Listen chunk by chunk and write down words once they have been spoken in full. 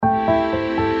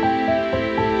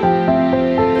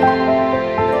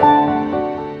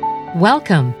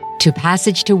Welcome to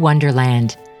Passage to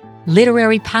Wonderland,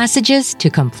 literary passages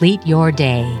to complete your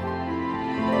day.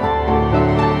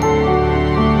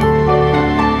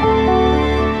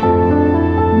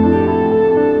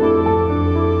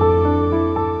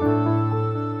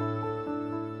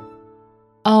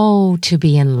 Oh, to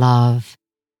be in love.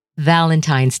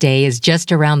 Valentine's Day is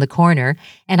just around the corner,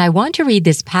 and I want to read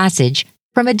this passage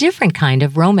from a different kind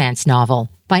of romance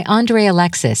novel by Andre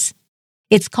Alexis.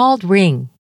 It's called Ring.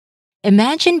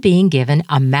 Imagine being given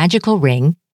a magical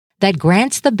ring that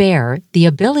grants the bearer the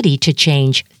ability to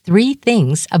change 3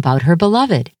 things about her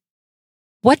beloved.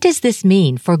 What does this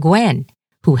mean for Gwen,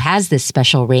 who has this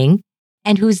special ring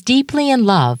and who's deeply in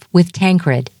love with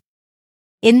Tancred?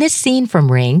 In this scene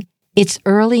from Ring, it's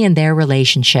early in their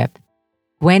relationship.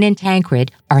 Gwen and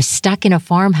Tancred are stuck in a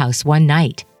farmhouse one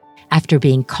night after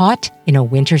being caught in a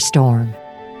winter storm.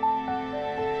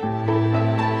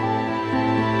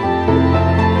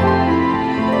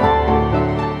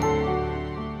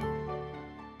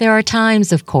 There are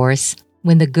times, of course,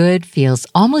 when the good feels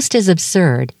almost as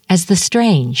absurd as the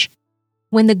strange,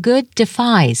 when the good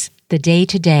defies the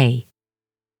day-to-day.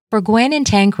 For Gwen and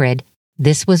Tancred,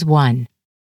 this was one.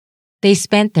 They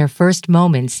spent their first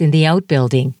moments in the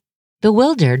outbuilding,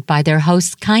 bewildered by their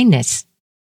host's kindness.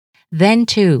 Then,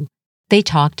 too, they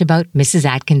talked about Mrs.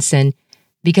 Atkinson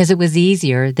because it was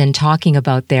easier than talking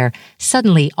about their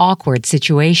suddenly awkward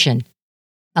situation.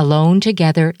 Alone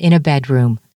together in a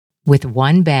bedroom, with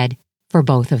one bed for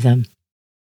both of them.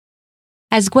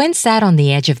 As Gwen sat on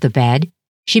the edge of the bed,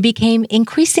 she became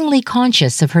increasingly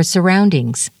conscious of her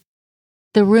surroundings.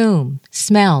 The room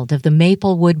smelled of the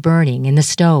maple wood burning in the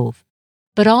stove,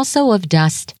 but also of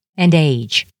dust and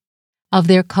age, of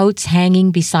their coats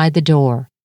hanging beside the door,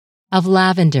 of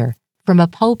lavender from a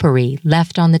potpourri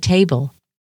left on the table.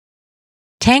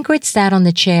 Tancred sat on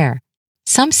the chair,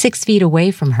 some 6 feet away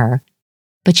from her,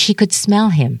 but she could smell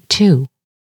him, too.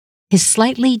 His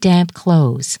slightly damp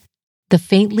clothes, the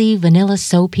faintly vanilla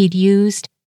soap he'd used,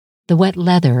 the wet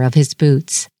leather of his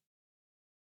boots.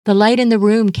 The light in the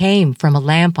room came from a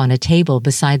lamp on a table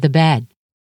beside the bed.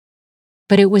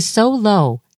 But it was so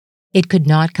low, it could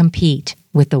not compete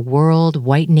with the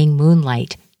world-whitening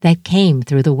moonlight that came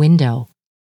through the window.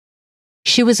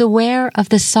 She was aware of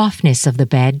the softness of the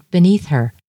bed beneath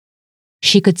her.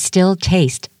 She could still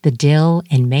taste the dill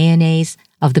and mayonnaise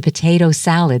of the potato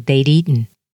salad they'd eaten.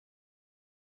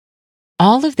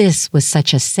 All of this was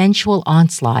such a sensual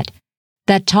onslaught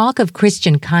that talk of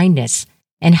Christian kindness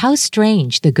and how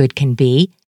strange the good can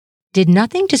be did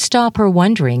nothing to stop her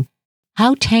wondering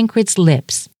how Tancred's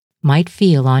lips might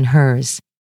feel on hers,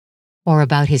 or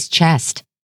about his chest,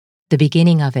 the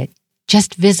beginning of it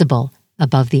just visible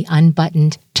above the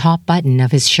unbuttoned top button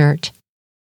of his shirt.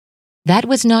 That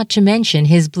was not to mention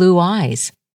his blue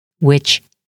eyes, which,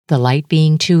 the light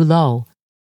being too low,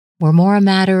 were more a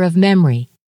matter of memory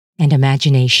and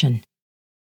imagination.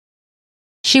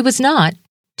 She was not,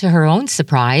 to her own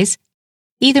surprise,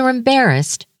 either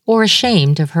embarrassed or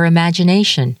ashamed of her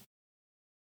imagination.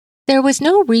 There was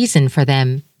no reason for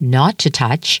them not to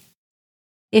touch.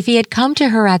 If he had come to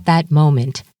her at that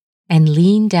moment and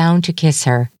leaned down to kiss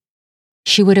her,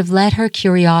 she would have let her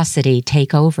curiosity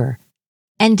take over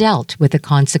and dealt with the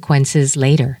consequences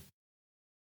later.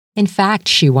 In fact,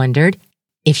 she wondered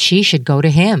if she should go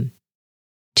to him,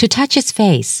 to touch his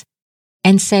face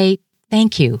and say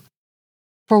thank you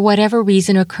for whatever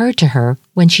reason occurred to her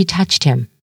when she touched him,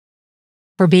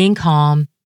 for being calm,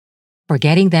 for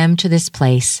getting them to this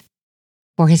place,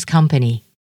 for his company.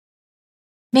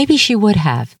 Maybe she would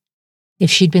have, if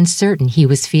she'd been certain he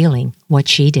was feeling what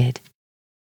she did.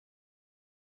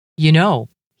 "You know,"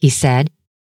 he said,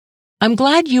 "I'm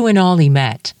glad you and Ollie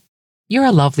met. You're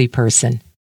a lovely person."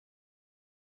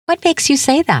 "What makes you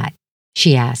say that?"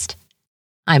 she asked.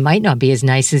 "I might not be as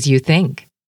nice as you think."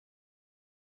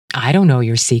 "I don't know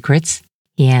your secrets,"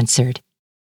 he answered.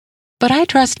 "But I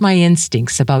trust my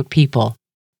instincts about people.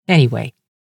 Anyway,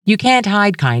 you can't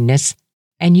hide kindness,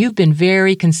 and you've been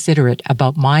very considerate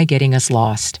about my getting us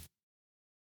lost."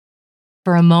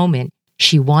 For a moment,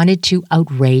 she wanted to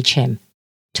outrage him,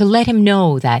 to let him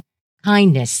know that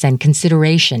kindness and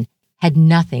consideration had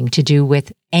nothing to do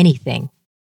with anything,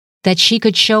 that she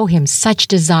could show him such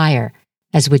desire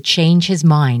as would change his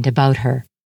mind about her.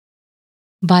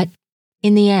 But,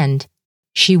 in the end,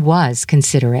 she was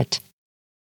considerate.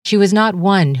 She was not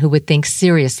one who would think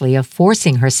seriously of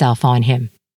forcing herself on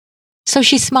him. So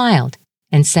she smiled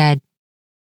and said,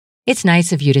 "It's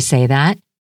nice of you to say that,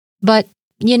 but,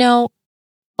 you know,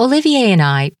 Olivier and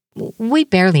I, we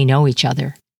barely know each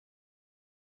other."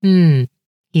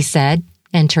 He said,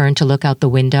 and turned to look out the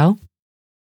window.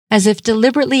 As if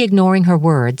deliberately ignoring her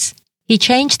words, he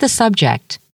changed the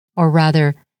subject, or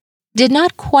rather, did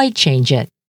not quite change it.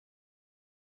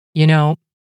 You know,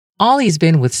 Ollie's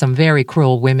been with some very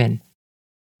cruel women.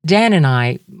 Dan and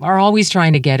I are always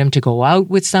trying to get him to go out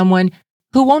with someone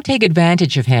who won't take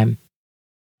advantage of him.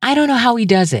 I don't know how he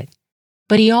does it,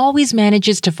 but he always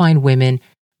manages to find women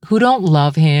who don't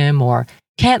love him or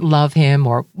can't love him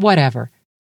or whatever.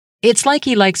 It's like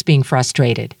he likes being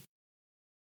frustrated.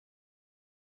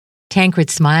 Tancred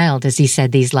smiled as he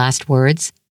said these last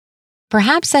words,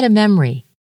 perhaps at a memory,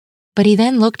 but he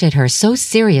then looked at her so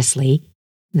seriously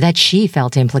that she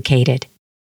felt implicated.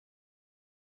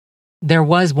 There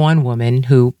was one woman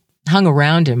who hung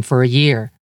around him for a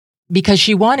year because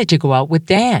she wanted to go out with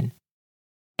Dan.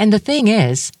 And the thing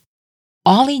is,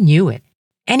 Ollie knew it,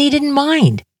 and he didn't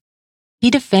mind.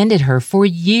 He defended her for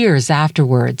years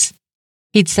afterwards.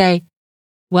 He'd say,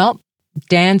 "Well,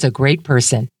 Dan's a great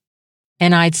person."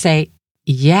 And I'd say,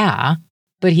 "Yeah,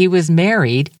 but he was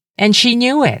married, and she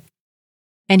knew it."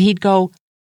 And he'd go,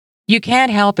 "You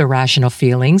can't help irrational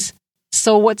feelings,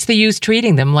 so what's the use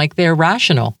treating them like they're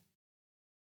rational?"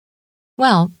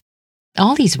 Well,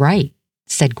 Ollie's right,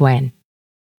 said Gwen.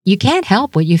 You can't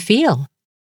help what you feel.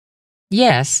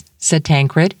 Yes, said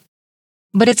Tancred,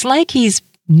 but it's like he's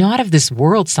not of this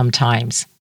world sometimes.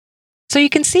 So you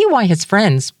can see why his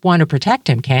friends want to protect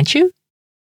him, can't you?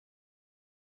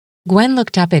 Gwen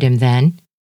looked up at him then,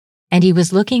 and he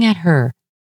was looking at her,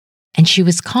 and she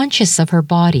was conscious of her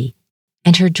body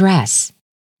and her dress,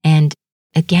 and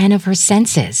again of her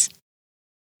senses.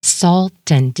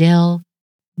 Salt and dill,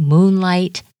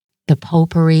 moonlight, the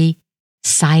potpourri,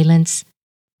 silence,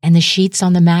 and the sheets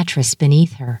on the mattress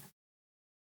beneath her.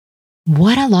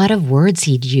 What a lot of words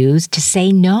he'd used to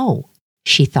say no,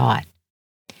 she thought.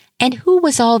 And who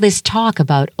was all this talk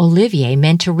about Olivier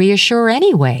meant to reassure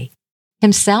anyway?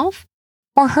 Himself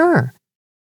or her?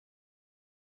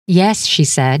 Yes, she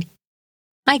said.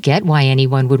 I get why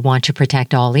anyone would want to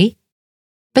protect Ollie.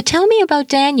 But tell me about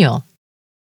Daniel.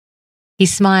 He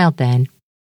smiled then,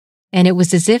 and it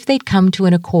was as if they'd come to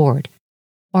an accord,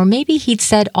 or maybe he'd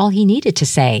said all he needed to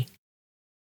say.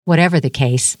 Whatever the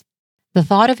case, the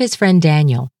thought of his friend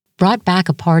Daniel brought back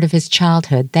a part of his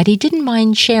childhood that he didn't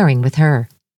mind sharing with her.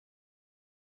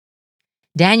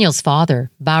 Daniel's father,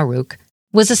 Baruch,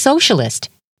 was a socialist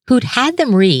who'd had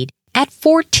them read, at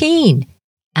 14,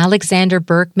 Alexander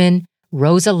Berkman,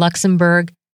 Rosa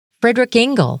Luxemburg, Friedrich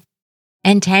Engel,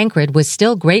 and Tancred was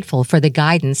still grateful for the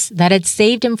guidance that had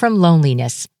saved him from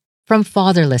loneliness, from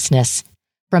fatherlessness,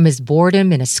 from his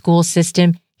boredom in a school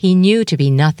system he knew to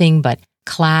be nothing but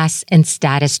class and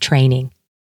status training.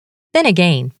 Then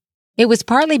again, it was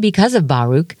partly because of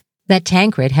Baruch that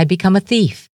Tancred had become a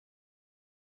thief.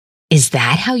 Is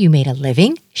that how you made a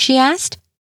living? She asked.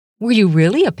 Were you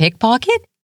really a pickpocket?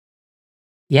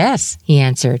 Yes, he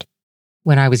answered.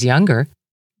 When I was younger,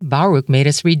 Baruch made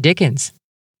us read Dickens,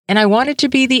 and I wanted to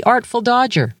be the Artful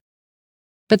Dodger.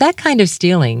 But that kind of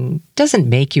stealing doesn't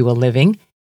make you a living.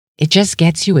 It just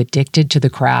gets you addicted to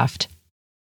the craft.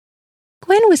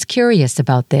 Gwen was curious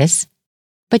about this,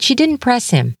 but she didn't press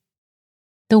him.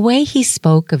 The way he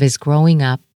spoke of his growing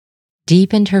up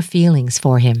deepened her feelings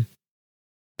for him.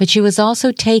 But she was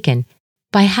also taken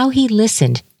by how he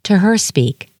listened to her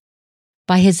speak,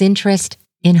 by his interest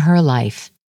in her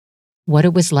life, what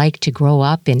it was like to grow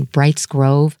up in Brights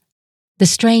Grove, the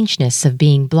strangeness of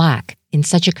being Black in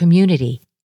such a community,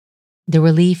 the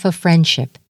relief of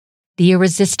friendship, the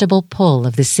irresistible pull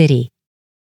of the city,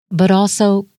 but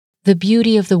also the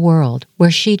beauty of the world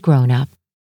where she'd grown up,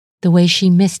 the way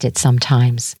she missed it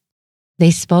sometimes.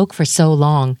 They spoke for so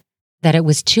long that it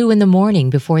was 2 a.m.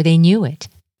 before they knew it,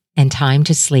 and time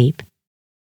to sleep.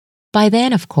 By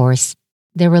then, of course,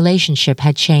 their relationship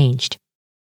had changed.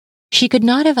 She could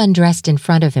not have undressed in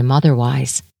front of him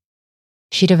otherwise.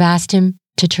 She'd have asked him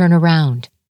to turn around.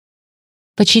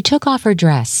 But she took off her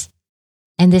dress,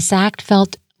 and this act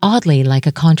felt oddly like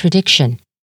a contradiction.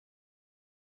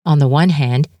 On the one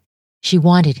hand, she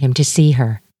wanted him to see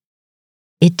her.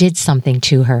 It did something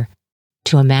to her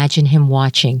to imagine him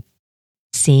watching,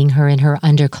 seeing her in her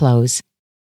underclothes,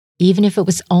 even if it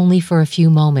was only for a few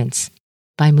moments,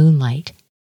 by moonlight,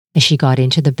 as she got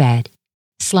into the bed,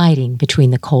 sliding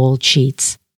between the cold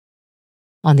sheets.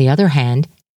 On the other hand,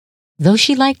 though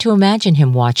she liked to imagine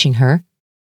him watching her,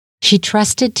 she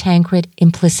trusted Tancred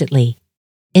implicitly,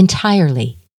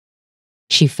 entirely.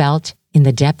 She felt, in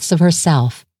the depths of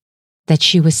herself, that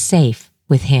she was safe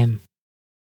with him.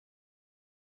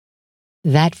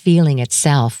 That feeling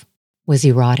itself was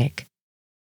erotic.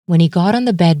 When he got on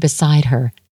the bed beside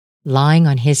her, lying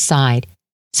on his side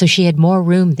so she had more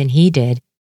room than he did,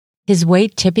 his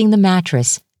weight tipping the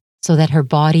mattress so that her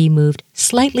body moved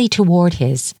slightly toward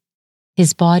his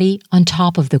body on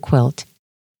top of the quilt,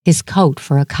 his coat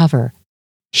for a cover.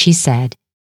 She said,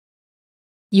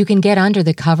 "You can get under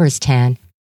the covers, Tan.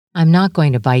 I'm not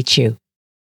going to bite you."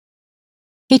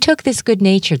 He took this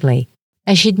good-naturedly,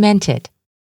 as she'd meant it,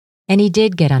 and he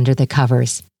did get under the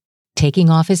covers, taking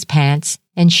off his pants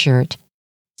and shirt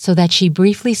so that she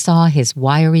briefly saw his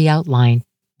wiry outline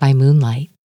by moonlight.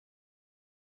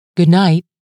 "Good night,"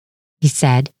 he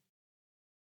said,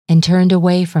 and turned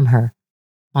away from her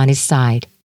on his side.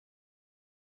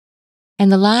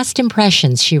 And the last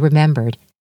impressions she remembered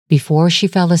before she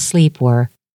fell asleep were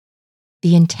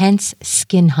the intense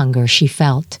skin hunger she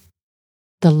felt,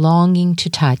 the longing to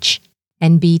touch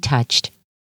and be touched,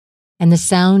 and the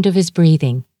sound of his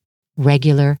breathing,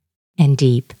 regular and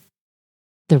deep.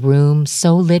 The room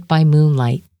so lit by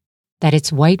moonlight that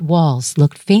its white walls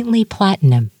looked faintly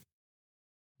platinum.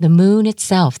 The moon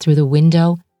itself through the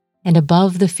window and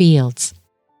above the fields,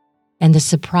 and the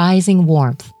surprising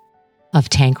warmth of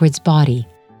Tancred's body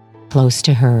close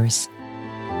to hers.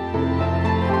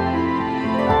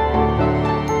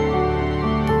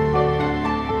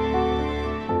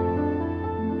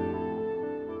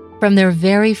 From their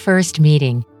very first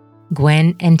meeting,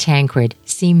 Gwen and Tancred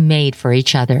seemed made for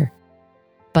each other.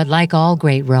 But like all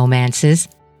great romances,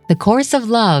 the course of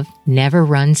love never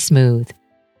runs smooth.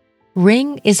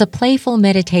 Ring is a playful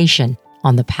meditation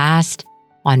on the past,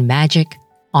 on magic,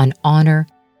 on honor,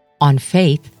 on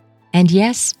faith, and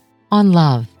yes, on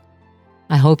love.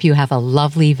 I hope you have a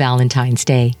lovely Valentine's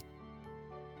Day.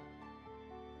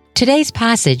 Today's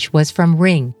passage was from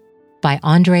Ring by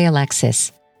Andre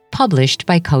Alexis, published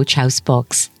by Coach House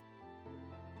Books.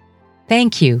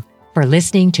 Thank you for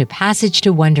listening to Passage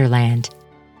to Wonderland.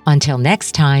 Until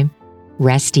next time,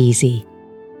 rest easy.